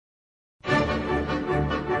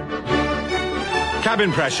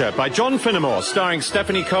Cabin Pressure by John Finnemore, starring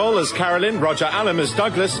Stephanie Cole as Carolyn, Roger Allam as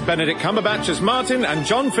Douglas, Benedict Cumberbatch as Martin, and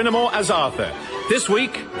John Finnemore as Arthur. This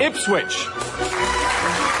week, Ipswich.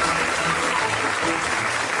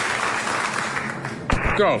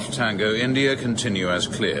 Golf Tango India, continue as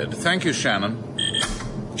cleared. Thank you, Shannon.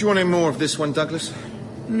 Do you want any more of this one, Douglas?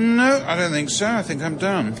 No, I don't think so. I think I'm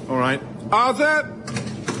done. All right. Arthur?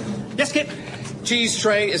 Yes, Kip? Cheese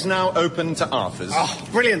tray is now open to Arthur's. Oh,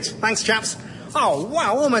 brilliant. Thanks, chaps. Oh,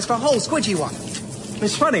 wow, almost a whole squidgy one.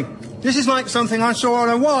 It's funny. This is like something I saw on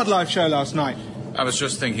a wildlife show last night. I was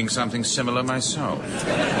just thinking something similar myself.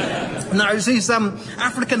 No, it's these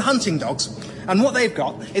African hunting dogs. And what they've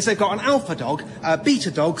got is they've got an alpha dog, beta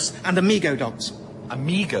dogs, and amigo dogs.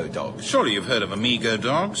 Amigo dogs? Surely you've heard of amigo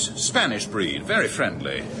dogs? Spanish breed, very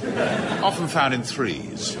friendly. Often found in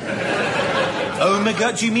threes.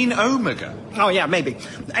 Omega? Do you mean omega? Oh, yeah, maybe.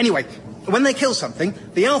 Anyway, when they kill something,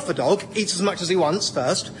 the alpha dog eats as much as he wants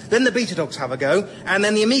first, then the beta dogs have a go, and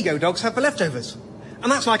then the amigo dogs have the leftovers.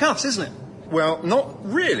 And that's like us, isn't it? Well, not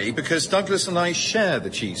really, because Douglas and I share the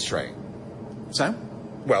cheese tray. So?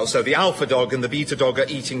 Well, so the alpha dog and the beta dog are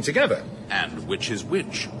eating together. And which is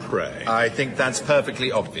which, pray? I think that's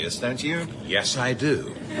perfectly obvious, don't you? Yes, I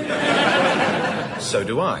do. So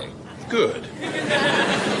do I. Good.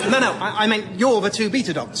 No, I meant you're the two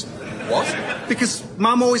beta dogs. What? Because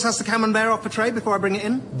Mum always has the camembert off the tray before I bring it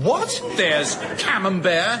in. What? There's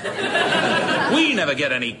camembert. We never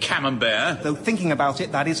get any camembert. Though thinking about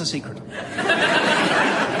it, that is a secret.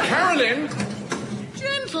 Carolyn!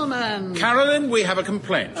 Gentlemen. Carolyn, we have a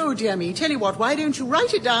complaint. Oh, dear me. Tell you what, why don't you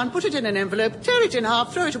write it down, put it in an envelope, tear it in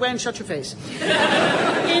half, throw it away and shut your face.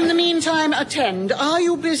 In the meantime, attend. Are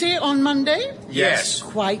you busy on Monday? Yes.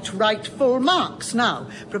 Quite right. Full marks. Now,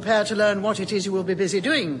 prepare to learn what it is you will be busy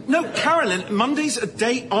doing. No, Carolyn, Monday's a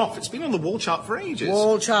day off. It's been on the wall chart for ages.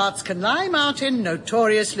 Wall charts can lie, Martin.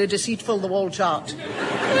 Notoriously deceitful, the wall chart.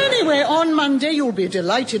 Anyway, on Monday, you'll be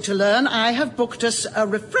delighted to learn I have booked us a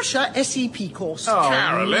refresher SEP course. Oh,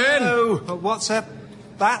 Carolyn! No. What's that?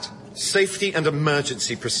 Safety and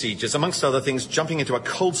emergency procedures, amongst other things, jumping into a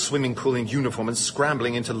cold swimming pool in uniform and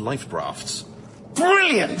scrambling into life rafts.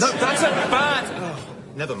 Brilliant! No, that's a bad... Oh,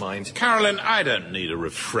 never mind. Carolyn, I don't need a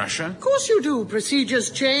refresher. Of course you do. Procedures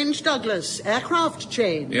change, Douglas. Aircraft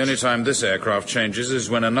change. The only time this aircraft changes is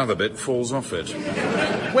when another bit falls off it.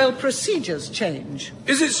 Well, procedures change.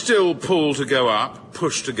 Is it still pull to go up,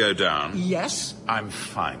 push to go down? Yes. I'm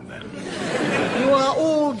fine then. You are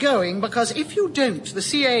all going because if you don't, the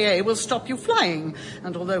CAA will stop you flying.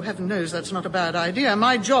 And although heaven knows that's not a bad idea,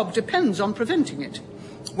 my job depends on preventing it.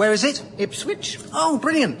 Where is it? Ipswich. Oh,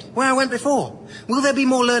 brilliant. Where I went before. Will there be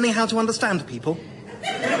more learning how to understand people?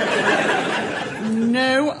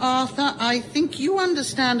 No, Arthur, I think you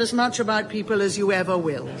understand as much about people as you ever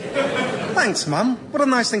will. Thanks, Mum. What a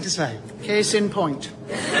nice thing to say. Case in point.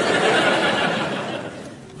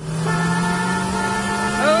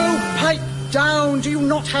 Oh, pipe down. Do you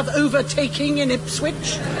not have overtaking in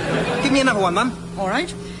Ipswich? Give me another one, Mum. All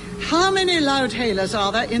right. How many loudhailers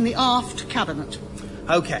are there in the aft cabinet?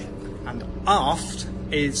 Okay. And aft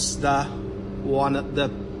is the one at the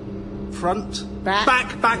front?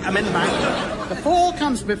 Back. Back. I meant back. The fore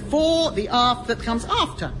comes before, the aft that comes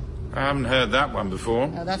after. I haven't heard that one before.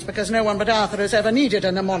 That's because no one but Arthur has ever needed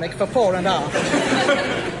a mnemonic for fore and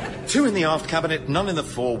aft. 2 in the aft cabinet, none in the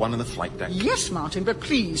fore, 1 in the flight deck. Yes, Martin, but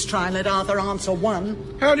please try and let Arthur answer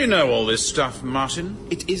one. How do you know all this stuff, Martin?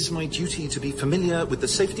 It is my duty to be familiar with the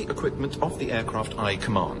safety equipment of the aircraft I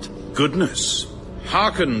command. Goodness.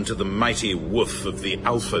 Hearken to the mighty woof of the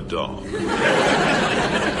alpha dog.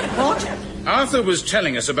 What? Arthur was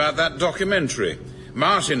telling us about that documentary.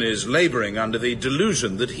 Martin is labouring under the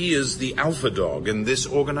delusion that he is the alpha dog in this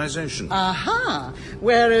organisation. Aha!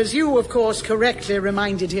 Whereas you, of course, correctly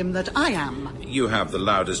reminded him that I am. You have the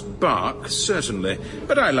loudest bark, certainly,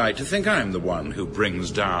 but I like to think I'm the one who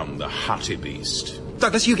brings down the haughty beast.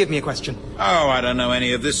 Douglas, you give me a question. Oh, I don't know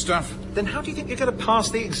any of this stuff. Then how do you think you're going to pass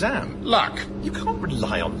the exam? Luck. You can't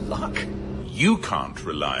rely on luck. You can't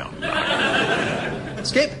rely on luck.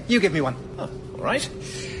 Skip, you give me one. Oh, all right.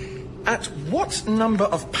 At what number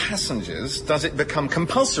of passengers does it become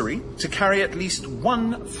compulsory to carry at least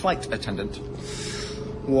one flight attendant?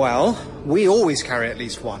 Well, we always carry at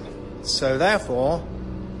least one. So therefore,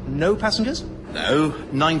 no passengers? No,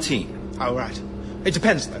 19. Oh, right. It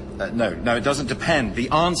depends, though. No, it doesn't depend. The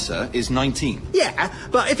answer is 19. Yeah,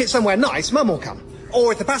 but if it's somewhere nice, Mum will come.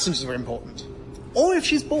 Or if the passengers are important. Or if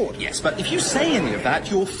she's bored. Yes, but if you say any of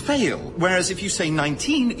that, you'll fail. Whereas if you say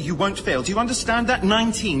 19, you won't fail. Do you understand that?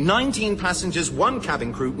 19. 19 passengers, 1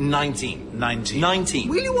 cabin crew, 19. 19. 19.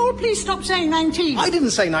 Will you all please stop saying 19? I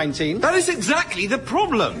didn't say 19. That is exactly the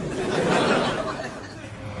problem.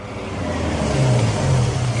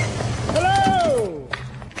 Hello!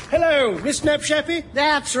 Hello, Miss Knapshappy?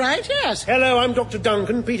 That's right, yes. Hello, I'm Dr.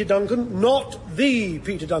 Duncan, Peter Duncan, not the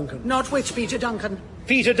Peter Duncan. Not which Peter Duncan?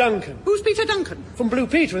 Peter Duncan. Who's Peter Duncan? From Blue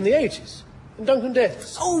Peter in the 80s. And Duncan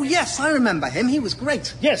Deaths. Oh, yes, I remember him. He was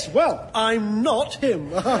great. Yes, well, I'm not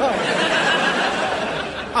him.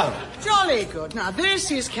 Oh, jolly good. Now, this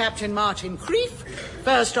is Captain Martin Creef,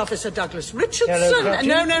 First Officer Douglas Richardson. Hello,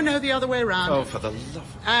 Captain. No, the other way round. Oh, for the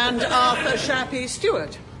love... And Arthur Shappy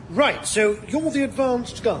Stewart. Right, so you're the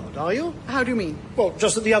advanced guard, are you? How do you mean? Well,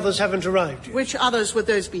 just that the others haven't arrived yet. Which others would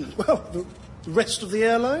those be? Well, the rest of the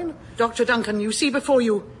airline? Dr. Duncan, you see before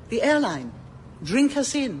you the airline. Drink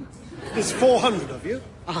us in. There's 400 of you.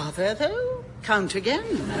 Are there, though? Count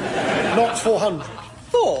again. Not 400.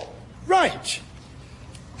 4. Right.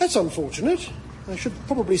 That's unfortunate. I should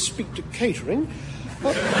probably speak to catering.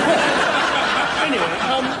 Anyway,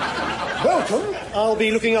 welcome. I'll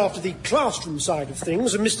be looking after the classroom side of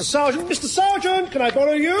things. And Mr. Sergeant, can I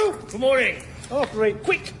borrow you? Good morning. After a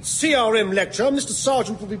quick CRM lecture, Mr.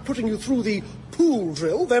 Sergeant will be putting you through the pool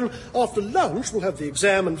drill. Then, after lunch, we'll have the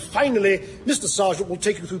exam. And finally, Mr. Sergeant will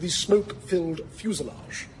take you through the smoke-filled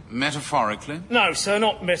fuselage. Metaphorically? No, sir,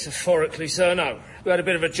 not metaphorically, sir, no. We had a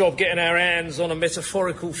bit of a job getting our hands on a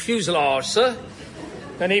metaphorical fuselage, sir.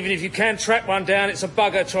 And even if you can track one down, it's a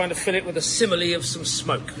bugger trying to fill it with a simile of some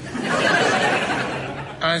smoke.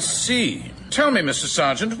 I see. Tell me, Mr.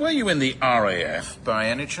 Sergeant, were you in the RAF by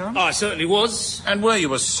any chance? I certainly was. And were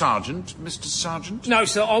you a sergeant, Mr. Sergeant? No,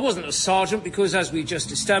 sir, I wasn't a sergeant because, as we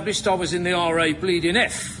just established, I was in the RA bleeding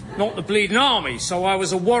F, not the bleeding army, so I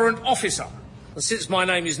was a warrant officer. And since my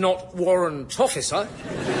name is not Warrant Officer,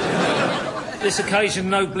 this occasion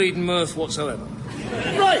no bleeding mirth whatsoever.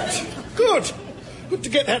 Right. Good. Good to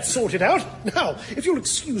get that sorted out. Now, if you'll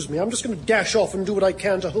excuse me, I'm just going to dash off and do what I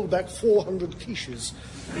can to hold back 400 quiches.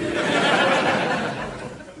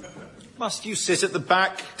 Must you sit at the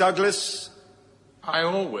back, Douglas? I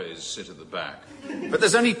always sit at the back. But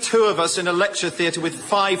there's only 2 of us in a lecture theatre with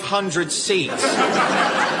 500 seats.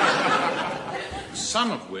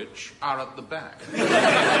 Some of which are at the back.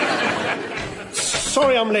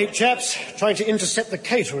 Sorry I'm late, chaps. Trying to intercept the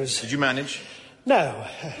caterers. Did you manage? Now,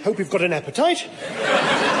 hope you've got an appetite.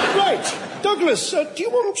 Right, Douglas, do you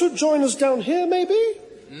want to join us down here, maybe?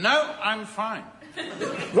 No, I'm fine.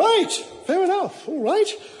 Right, fair enough, all right.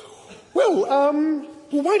 Well,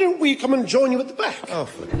 why don't we come and join you at the back? Oh,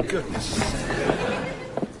 for goodness sake.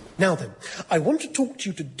 Now then, I want to talk to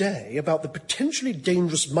you today about the potentially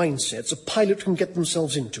dangerous mindsets a pilot can get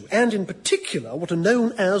themselves into, and in particular what are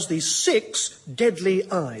known as the 6 deadly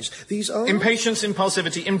I's. These are... Impatience,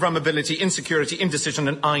 impulsivity, invulnerability, insecurity, indecision,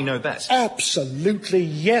 and I know best. Absolutely,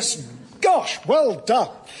 yes. Gosh, well done.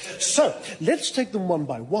 So, let's take them one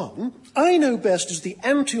by one. I know best is the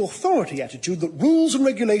anti-authority attitude that rules and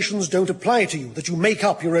regulations don't apply to you, that you make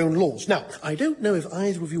up your own laws. Now, I don't know if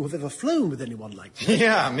either of you have ever flown with anyone like that.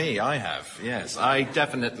 Yeah, me, I have. Yes, I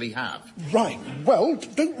definitely have. Right. Well,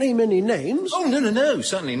 don't name any names. Oh, no,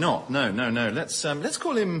 certainly not. No. Let's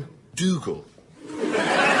call him Dougal.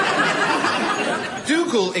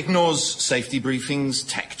 Dougal ignores safety briefings,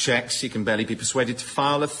 tech checks. He can barely be persuaded to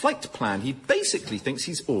file a flight plan. He basically thinks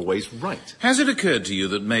he's always right. Has it occurred to you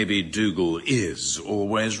that maybe Dougal is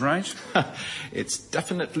always right? It's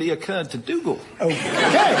definitely occurred to Dougal.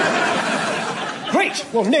 Okay. Great.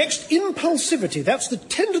 Well, next, impulsivity. That's the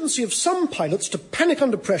tendency of some pilots to panic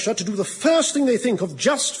under pressure, to do the first thing they think of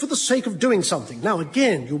just for the sake of doing something. Now,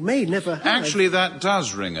 again, you may never have... Actually, that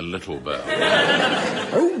does ring a little bell.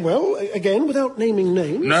 Oh, well, again, without naming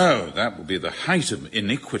names? No, that would be the height of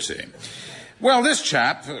iniquity. Well, this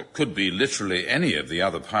chap could be literally any of the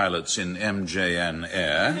other pilots in MJN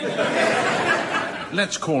Air.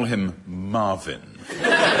 Let's call him Marvin.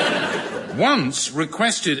 Once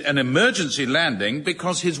requested an emergency landing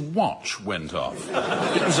because his watch went off.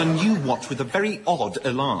 It was a new watch with a very odd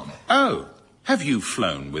alarm. Oh, have you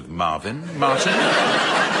flown with Marvin, Martin?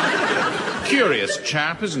 Curious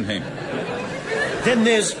chap, isn't he? Then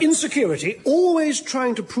there's insecurity, always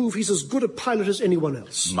trying to prove he's as good a pilot as anyone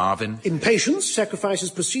else. Marvin. Impatience,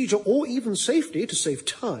 sacrifices procedure or even safety to save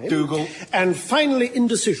time. Dougal. And finally,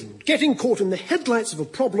 indecision, getting caught in the headlights of a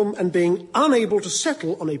problem and being unable to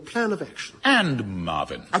settle on a plan of action. And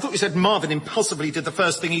Marvin. I thought you said Marvin impulsively did the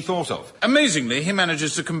first thing he thought of. Amazingly, he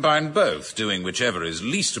manages to combine both, doing whichever is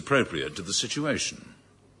least appropriate to the situation.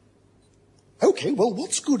 OK, well,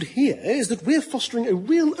 what's good here is that we're fostering a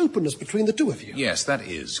real openness between the two of you. Yes, that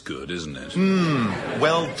is good, isn't it?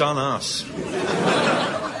 Well done us.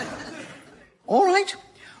 All right.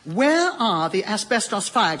 Where are the asbestos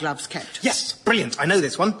fire gloves kept? Yes, brilliant. I know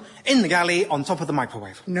this one. In the galley, on top of the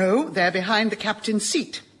microwave. No, they're behind the captain's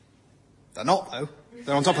seat. They're not, though.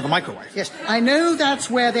 They're on top of the microwave. Yes, I know that's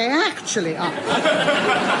where they actually are.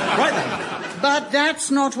 Right then. But that's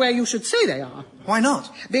not where you should say they are. Why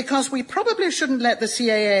not? Because we probably shouldn't let the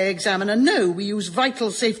CAA examiner know we use vital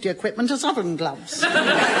safety equipment as oven gloves.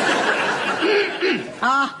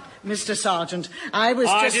 Mr. Sergeant, I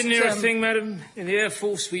didn't hear a thing, madam. In the Air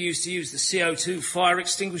Force, we used to use the CO2 fire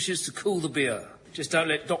extinguishers to cool the beer. Just don't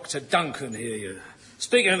let Dr. Duncan hear you.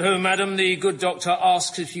 Speaking of whom, madam, the good doctor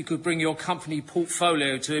asks if you could bring your company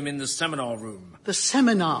portfolio to him in the seminar room. The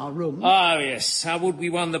seminar room? Oh, yes. How would we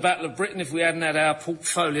won the Battle of Britain if we hadn't had our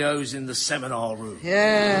portfolios in the seminar room?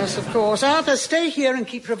 Yes, of course. Arthur, stay here and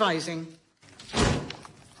keep revising.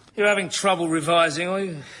 You're having trouble revising, are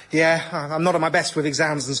you? Yeah, I'm not at my best with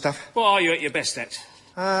exams and stuff. What are you at your best at?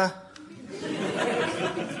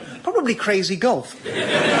 Probably crazy golf.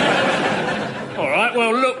 All right,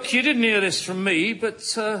 well, look, you didn't hear this from me, but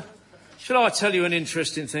shall I tell you an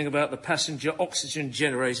interesting thing about the passenger oxygen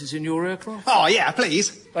generators in your aircraft? Oh, yeah,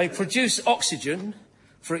 please. They produce oxygen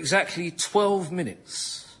for exactly 12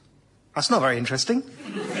 minutes. That's not very interesting.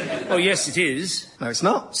 Oh, yes, it is. No, it's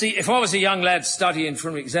not. See, if I was a young lad studying for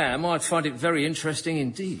an exam, I'd find it very interesting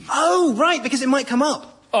indeed. Oh, right, because it might come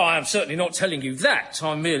up. Oh, I'm certainly not telling you that.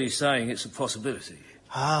 I'm merely saying it's a possibility.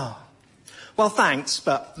 Oh. Well, thanks,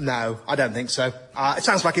 but no, I don't think so. It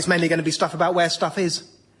sounds like it's mainly going to be stuff about where stuff is.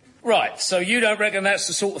 Right, so you don't reckon that's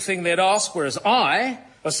the sort of thing they'd ask, whereas I,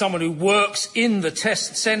 as someone who works in the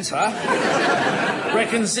test centre,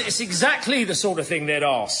 reckons it's exactly the sort of thing they'd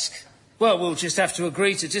ask. Well, we'll just have to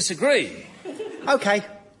agree to disagree. OK.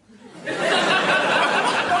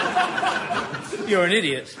 You're an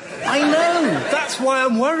idiot. I know. That's why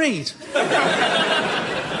I'm worried.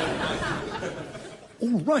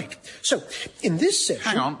 All right. So, in this session...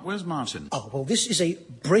 Hang on, where's Martin? Oh, well, this is a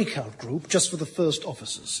breakout group just for the first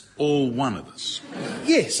officers. All one of us?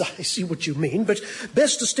 Yes, I see what you mean, but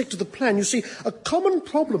best to stick to the plan. You see, a common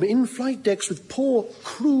problem in flight decks with poor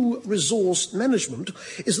crew resource management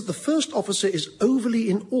is that the first officer is overly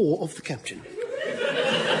in awe of the captain.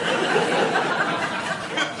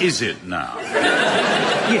 Is it now?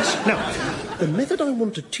 Yes. Now, the method I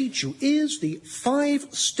want to teach you is the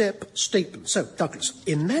 5-step statement. So, Douglas,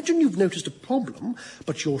 imagine you've noticed a problem,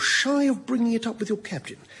 but you're shy of bringing it up with your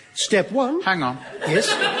captain. Step 1... Hang on. Yes?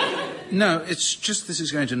 No, it's just this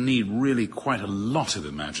is going to need really quite a lot of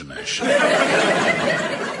imagination.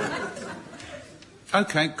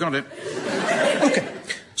 OK, got it. OK.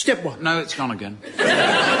 Step 1. No, it's gone again.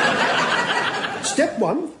 Step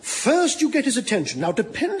 1, first you get his attention. Now,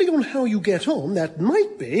 depending on how you get on, that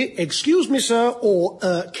might be, excuse me, sir, or,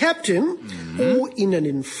 captain, or in an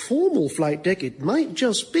informal flight deck, it might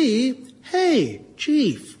just be, hey,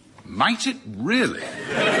 chief. Might it really?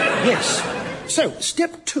 Yes. So,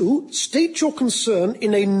 step 2, state your concern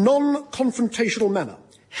in a non-confrontational manner.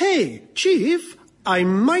 Hey, chief, I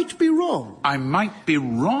might be wrong. I might be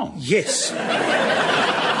wrong. Yes.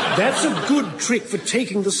 That's a good trick for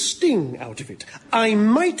taking the sting out of it. I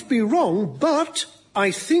might be wrong, but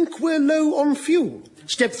I think we're low on fuel.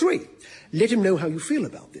 Step 3, let him know how you feel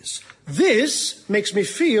about this. This makes me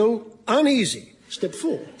feel uneasy. Step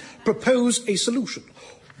 4, propose a solution.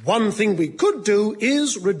 One thing we could do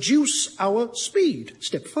is reduce our speed.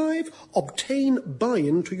 Step 5, obtain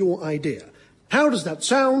buy-in to your idea. How does that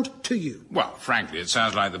sound to you? Well, frankly, it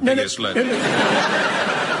sounds like the biggest No.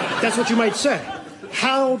 That's what you might say.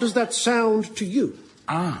 How does that sound to you?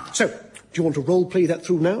 So, do you want to role-play that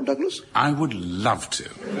through now, Douglas? I would love to.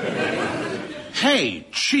 Hey,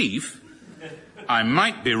 Chief, I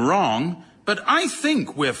might be wrong, but I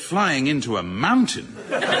think we're flying into a mountain.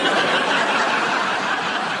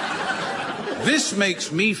 This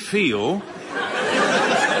makes me feel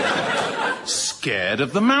scared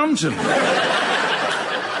of the mountain.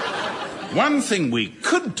 One thing we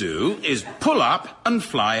could do is pull up and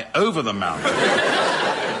fly over the mountain.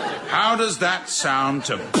 How does that sound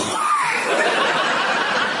to...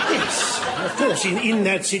 Yes, of course, in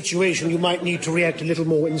that situation you might need to react a little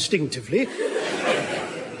more instinctively.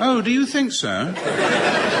 Oh, do you think so?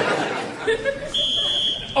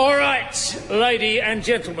 All right, lady and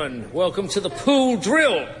gentlemen, welcome to the pool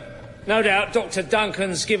drill. No doubt Dr.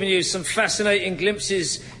 Duncan's given you some fascinating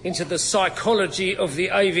glimpses into the psychology of the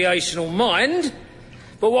aviational mind.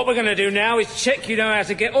 But what we're going to do now is check you know how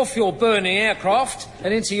to get off your burning aircraft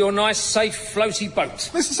and into your nice, safe, floaty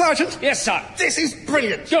boat. Mr. Sergeant? Yes, sir. This is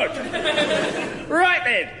brilliant. Good. Right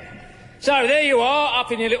then. So there you are,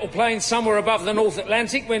 up in your little plane somewhere above the North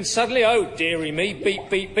Atlantic, when suddenly, oh dearie me,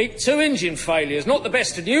 beep, beep, beep, 2 engine failures. Not the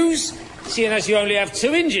best of news, seeing as you only have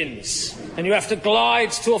 2 engines, and you have to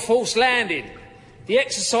glide to a false landing. The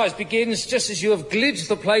exercise begins just as you have glid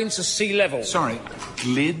the plane to sea level. Sorry,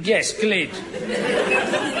 glid? Yes, glid.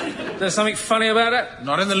 There's something funny about it?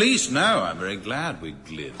 Not in the least, no. I'm very glad we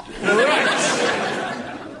glid.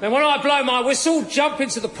 Right. Then when I blow my whistle, jump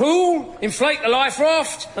into the pool, inflate the life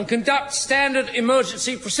raft, and conduct standard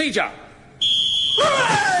emergency procedure.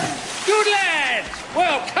 Hooray! Good lad!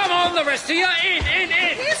 Well, come on, the rest of you. In.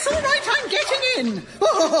 Yes, all right, I'm getting in.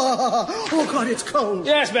 Oh, God, it's cold.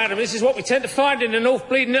 Yes, madam, this is what we tend to find in the North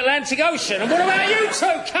Bleeding Atlantic Ocean. And what about you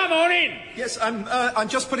two? Come on in. Yes, I'm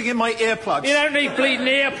just putting in my earplugs. You don't need bleeding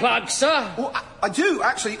earplugs, sir. Well, I do,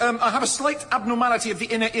 actually. I have a slight abnormality of the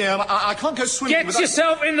inner ear. I can't go swimming Get without...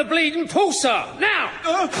 yourself in the bleeding pool, sir. Now!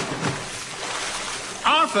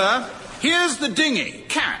 Arthur, here's the dinghy.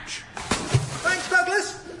 Catch. Thanks,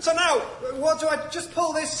 Douglas. So now, what do I just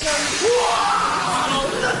pull this... Wow!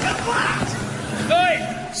 Look at that!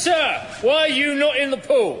 Hey, sir, why are you not in the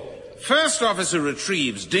pool? First officer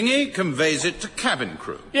retrieves dinghy, conveys it to cabin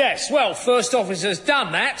crew. Yes, well, first officer's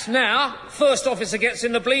done that. Now, first officer gets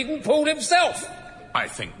in the bleeding pool himself. I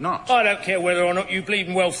think not. I don't care whether or not you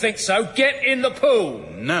bleeding well think so. Get in the pool.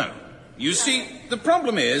 No. You see, the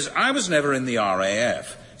problem is I was never in the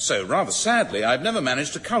RAF. So, rather sadly, I've never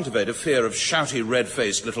managed to cultivate a fear of shouty,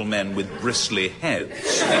 red-faced little men with bristly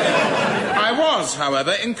heads. I was,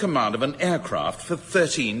 however, in command of an aircraft for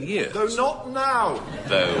 13 years. Though not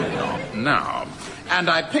now. And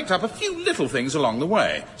I picked up a few little things along the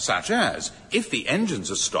way, such as, if the engines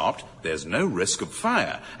are stopped, there's no risk of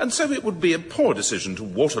fire, and so it would be a poor decision to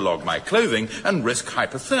waterlog my clothing and risk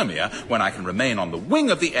hypothermia when I can remain on the wing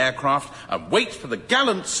of the aircraft and wait for the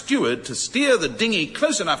gallant steward to steer the dinghy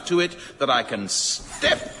close enough to it that I can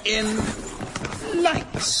step in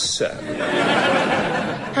like so.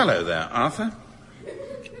 Hello there, Arthur.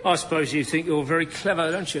 I suppose you think you're very clever,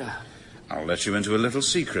 don't you? I'll let you into a little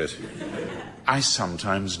secret. I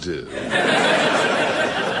sometimes do.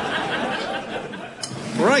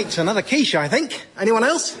 Right, another quiche, I think. Anyone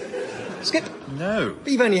else? Skip? No.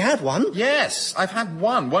 But you've only had one. Yes, I've had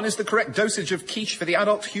one. One is the correct dosage of quiche for the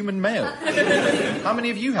adult human male. How many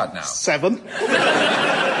have you had now? 7.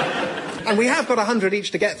 And we have got 100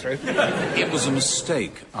 each to get through. It was a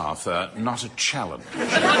mistake, Arthur, not a challenge.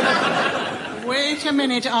 Wait a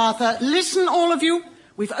minute, Arthur. Listen, all of you.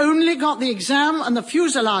 We've only got the exam and the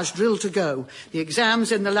fuselage drill to go. The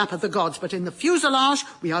exam's in the lap of the gods, but in the fuselage,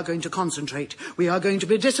 we are going to concentrate. We are going to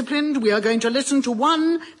be disciplined. We are going to listen to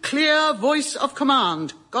one clear voice of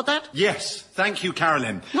command. Got that? Yes. Thank you,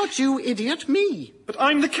 Carolyn. Not you, idiot, me. But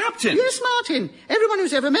I'm the captain. Yes, Martin. Everyone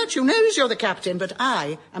who's ever met you knows you're the captain, but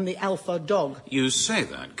I am the alpha dog. You say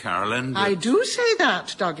that, Carolyn, but... I do say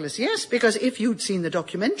that, Douglas, yes, because if you'd seen the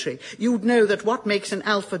documentary, you'd know that what makes an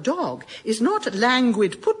alpha dog is not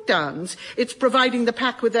languid put-downs. It's providing the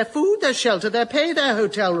pack with their food, their shelter, their pay, their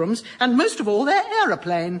hotel rooms, and most of all, their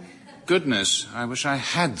aeroplane. Goodness, I wish I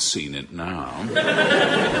had seen it now.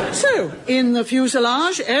 So, in the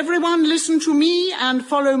fuselage, everyone listen to me and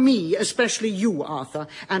follow me, especially you, Arthur.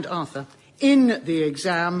 And Arthur, in the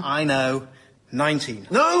exam... I know. 19.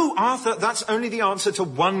 No, Arthur, that's only the answer to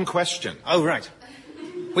one question. Oh, right.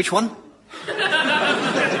 Which one?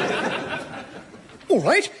 All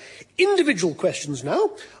right. Individual questions now.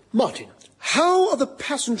 Martin, how are the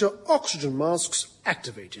passenger oxygen masks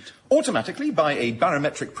activated? Automatically by a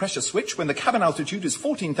barometric pressure switch when the cabin altitude is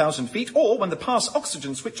 14,000 feet or when the pass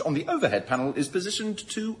oxygen switch on the overhead panel is positioned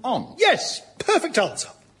to on. Yes, perfect answer.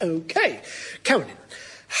 Okay. Carolyn,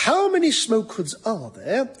 how many smoke hoods are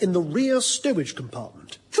there in the rear stowage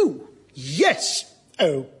compartment? 2. Yes.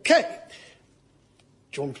 Okay.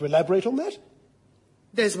 Do you want to elaborate on that?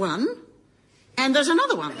 There's one, and there's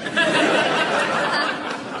another one.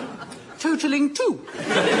 Totaling 2.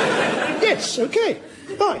 Yes, okay.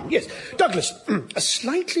 Fine, yes. Douglas, a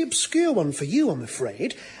slightly obscure one for you, I'm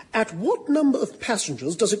afraid. At what number of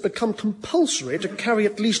passengers does it become compulsory to carry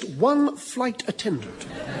at least one flight attendant?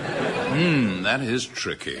 That is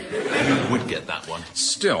tricky. You would get that one.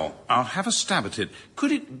 Still, I'll have a stab at it.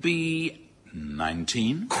 Could it be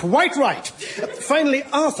 19? Quite right. Finally,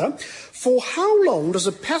 Arthur, for how long does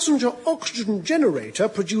a passenger oxygen generator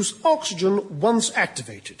produce oxygen once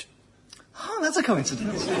activated? Oh, that's a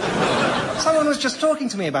coincidence. Someone was just talking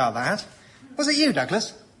to me about that. Was it you,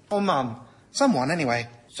 Douglas? Or Mum? Someone, anyway.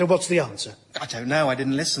 So what's the answer? I don't know, I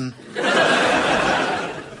didn't listen.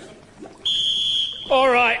 All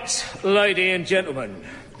right, lady and gentlemen.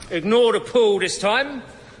 Ignore the pool this time.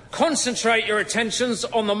 Concentrate your attentions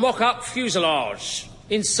on the mock-up fuselage.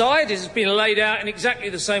 Inside, it has been laid out in exactly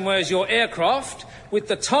the same way as your aircraft, with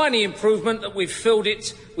the tiny improvement that we've filled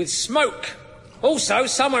it with smoke. Also,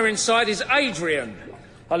 somewhere inside is Adrian,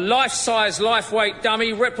 a life-size, life-weight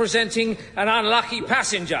dummy representing an unlucky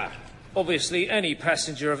passenger. Obviously, any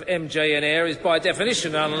passenger of MJN Air is by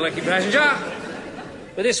definition an unlucky passenger.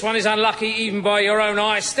 But this one is unlucky even by your own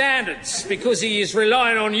high standards, because he is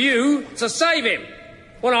relying on you to save him.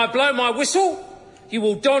 When I blow my whistle, you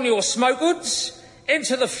will don your smoke hoods,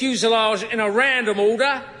 enter the fuselage in a random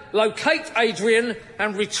order, locate Adrian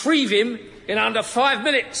and retrieve him in under 5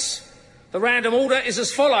 minutes. The random order is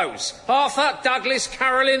as follows: Arthur, Douglas,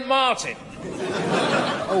 Carolyn, Martin.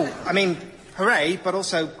 Oh, I mean, hooray, but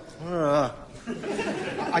also...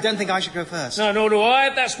 I don't think I should go first. No, nor do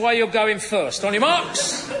I. That's why you're going first. On your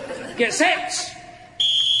marks, get set.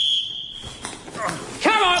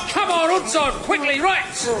 Come on, hoods on, quickly,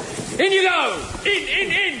 right. In you go.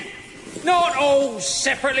 In. Not all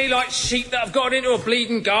separately like sheep that have got into a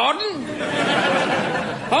bleeding garden.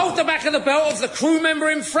 Hold the back of the belt of the crew member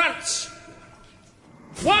in front.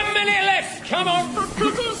 1 minute left, come on. For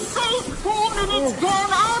pity's sake, 4 minutes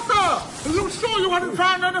gone, Arthur. Are you sure you haven't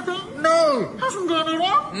found anything? No. Hasn't there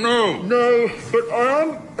anyone? No, but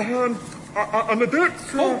I'm a bit...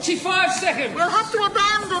 45 seconds. We'll have to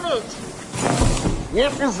abandon it.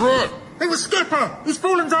 What was that? It was Skipper. He's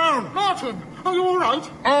fallen down. Martin, are you all right?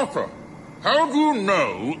 Arthur, how do you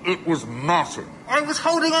know it was Martin? I was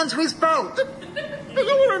holding on to his belt. But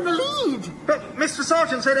you were in the lead. But Mr.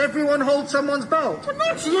 Sergeant said everyone holds someone's belt. But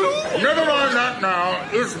not you. Never mind that now.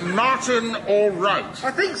 Is Martin all right?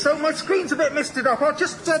 I think so. My screen's a bit misted up. I'll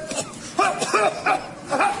just...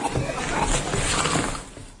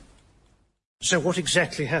 So what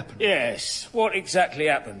exactly happened? Yes, what exactly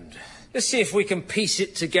happened? Let's see if we can piece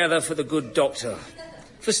it together for the good doctor.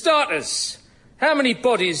 For starters, how many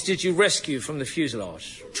bodies did you rescue from the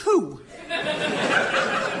fuselage? 2.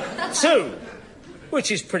 2? Which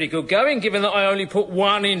is pretty good going, given that I only put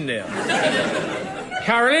 1 in there.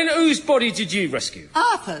 Carolyn, whose body did you rescue?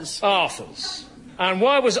 Arthur's. Arthur's. And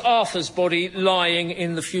why was Arthur's body lying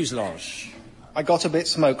in the fuselage? I got a bit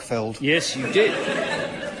smoke-filled. Yes, you did.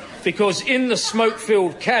 Because in the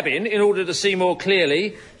smoke-filled cabin, in order to see more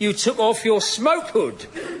clearly, you took off your smoke hood.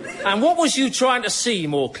 And what was you trying to see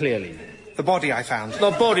more clearly? The body I found.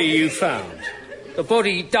 The body you found. The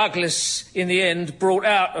body Douglas, in the end, brought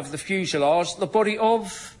out of the fuselage, the body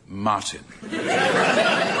of... Martin.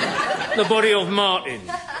 The body of Martin.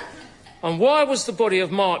 And why was the body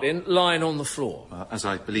of Martin lying on the floor? As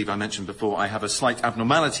I believe I mentioned before, I have a slight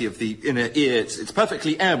abnormality of the inner ear. It's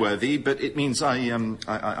perfectly airworthy, but it means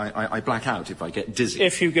I black out if I get dizzy.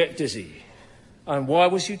 If you get dizzy. And why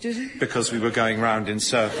was you dizzy? Because we were going round in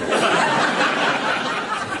circles.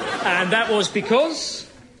 And that was because?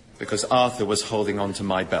 Because Arthur was holding on to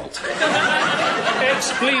my belt.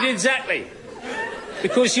 Explain exactly.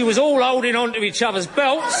 Because you was all holding on to each other's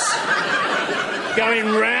belts, going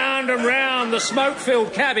round and round the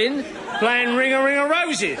smoke-filled cabin, playing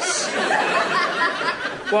Ring-a-Ring-a-Roses.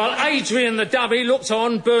 While Adrian the dummy looked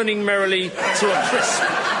on, burning merrily to a crisp.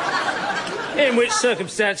 In which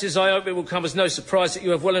circumstances, I hope it will come as no surprise that you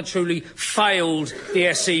have well and truly failed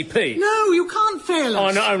the SEP. No, you can't fail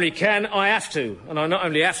us. I not only can, I have to. And I not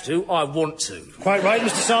only have to, I want to. Quite right,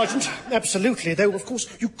 Mr. Sergeant. Absolutely. Though, of course,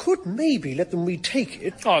 you could maybe let them retake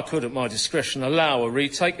it. I could, at my discretion, allow a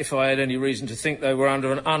retake if I had any reason to think they were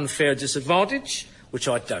under an unfair disadvantage, which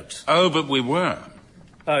I don't. Oh, but we were.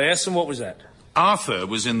 Oh, yes, and what was that? Arthur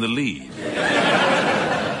was in the lead.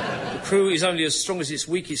 The crew is only as strong as its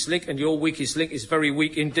weakest link, and your weakest link is very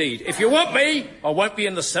weak indeed. If you want me, I won't be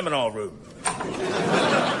in the seminar room.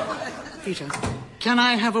 Peter, can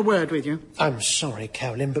I have a word with you? I'm sorry,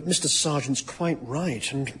 Carolyn, but Mr. Sergeant's quite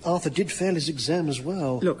right, and Arthur did fail his exam as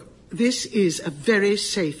well. Look, this is a very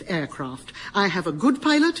safe aircraft. I have a good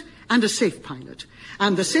pilot and a safe pilot.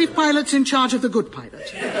 And the safe pilot's in charge of the good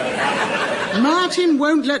pilot. Martin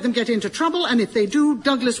won't let them get into trouble, and if they do,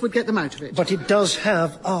 Douglas would get them out of it. But it does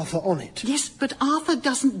have Arthur on it. Yes, but Arthur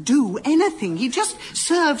doesn't do anything. He just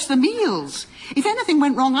serves the meals. If anything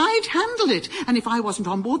went wrong, I'd handle it. And if I wasn't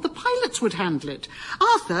on board, the pilots would handle it.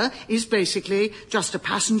 Arthur is basically just a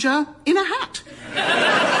passenger in a hat.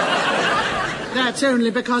 That's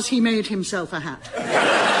only because he made himself a hat.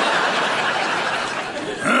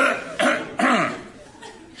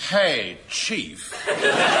 Hey, Chief.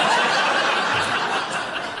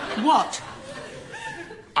 What?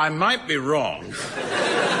 I might be wrong.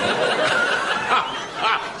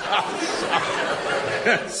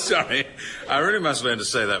 Sorry, I really must learn to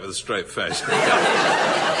say that with a straight face.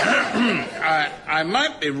 I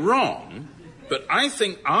might be wrong, but I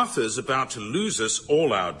think Arthur's about to lose us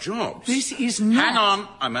all our jobs. This is not... Hang on,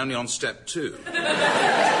 I'm only on step 2.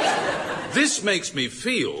 This makes me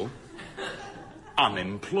feel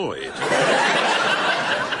unemployed.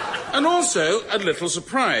 And also a little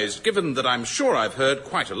surprised, given that I'm sure I've heard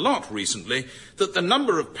quite a lot recently that the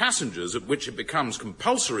number of passengers at which it becomes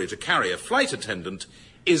compulsory to carry a flight attendant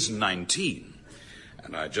is 19.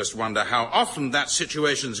 And I just wonder how often that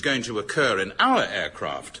situation's going to occur in our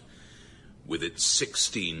aircraft, with its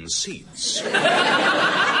 16 seats.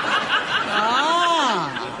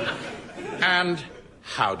 Ah! And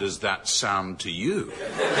how does that sound to you?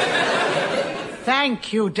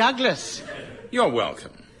 Thank you, Douglas. You're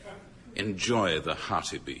welcome. Enjoy the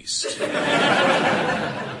hearty beast.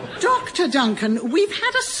 Dr. Duncan, we've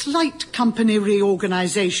had a slight company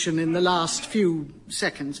reorganisation in the last few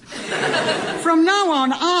seconds. From now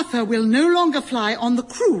on, Arthur will no longer fly on the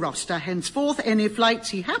crew roster. Henceforth, any flights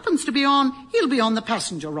he happens to be on, he'll be on the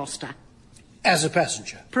passenger roster. As a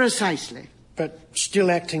passenger? Precisely. But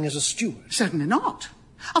still acting as a steward? Certainly not.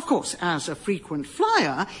 Of course, as a frequent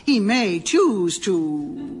flyer, he may choose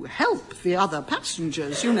to help the other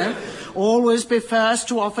passengers, you know. Always be first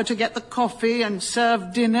to offer to get the coffee and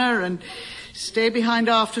serve dinner and stay behind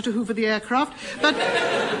after to hoover the aircraft. But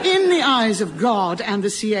in the eyes of God and the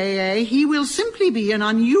CAA, he will simply be an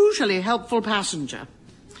unusually helpful passenger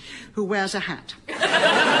who wears a hat.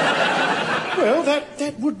 Well,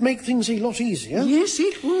 that would make things a lot easier. Yes,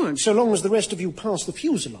 it would. So long as the rest of you pass the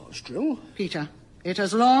fuselage drill. Peter, it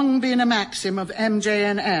has long been a maxim of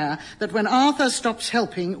MJN Air that when Arthur stops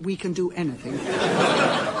helping, we can do anything.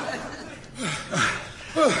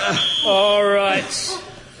 All right.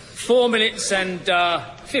 4 minutes and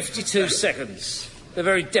 52 seconds. The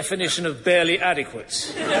very definition of barely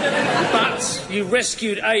adequate. But you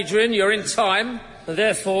rescued Adrian, you're in time, and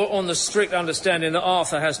therefore on the strict understanding that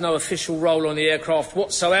Arthur has no official role on the aircraft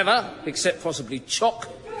whatsoever, except possibly Chock,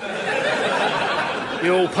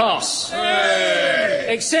 you all pass. Hey!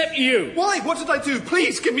 Except you. Why? What did I do?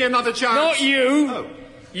 Please give me another chance. Not you. Oh.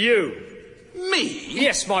 You. Me?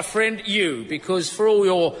 Yes, my friend, you. Because for all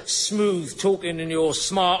your smooth talking and your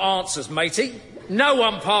smart answers, matey, no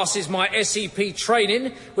one passes my SEP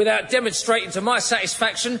training without demonstrating to my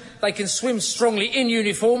satisfaction they can swim strongly in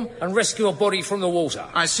uniform and rescue a body from the water.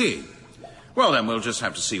 I see. Well, then we'll just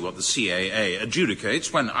have to see what the CAA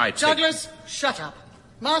adjudicates when I take... Douglas, shut up.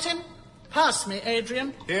 Martin, pass me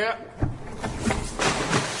Adrian. Here.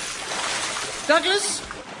 Douglas,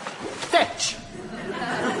 fetch.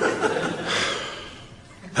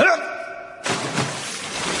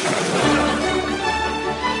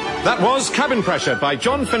 That was Cabin Pressure by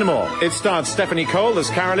John Finnemore. It starred Stephanie Cole as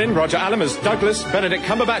Carolyn, Roger Allam as Douglas, Benedict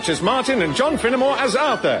Cumberbatch as Martin, and John Finnemore as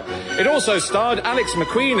Arthur. It also starred Alex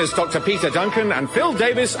McQueen as Dr. Peter Duncan and Phil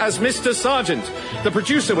Davis as Mr. Sargent. The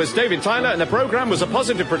producer was David Tyler, and the programme was a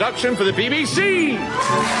positive production for the BBC.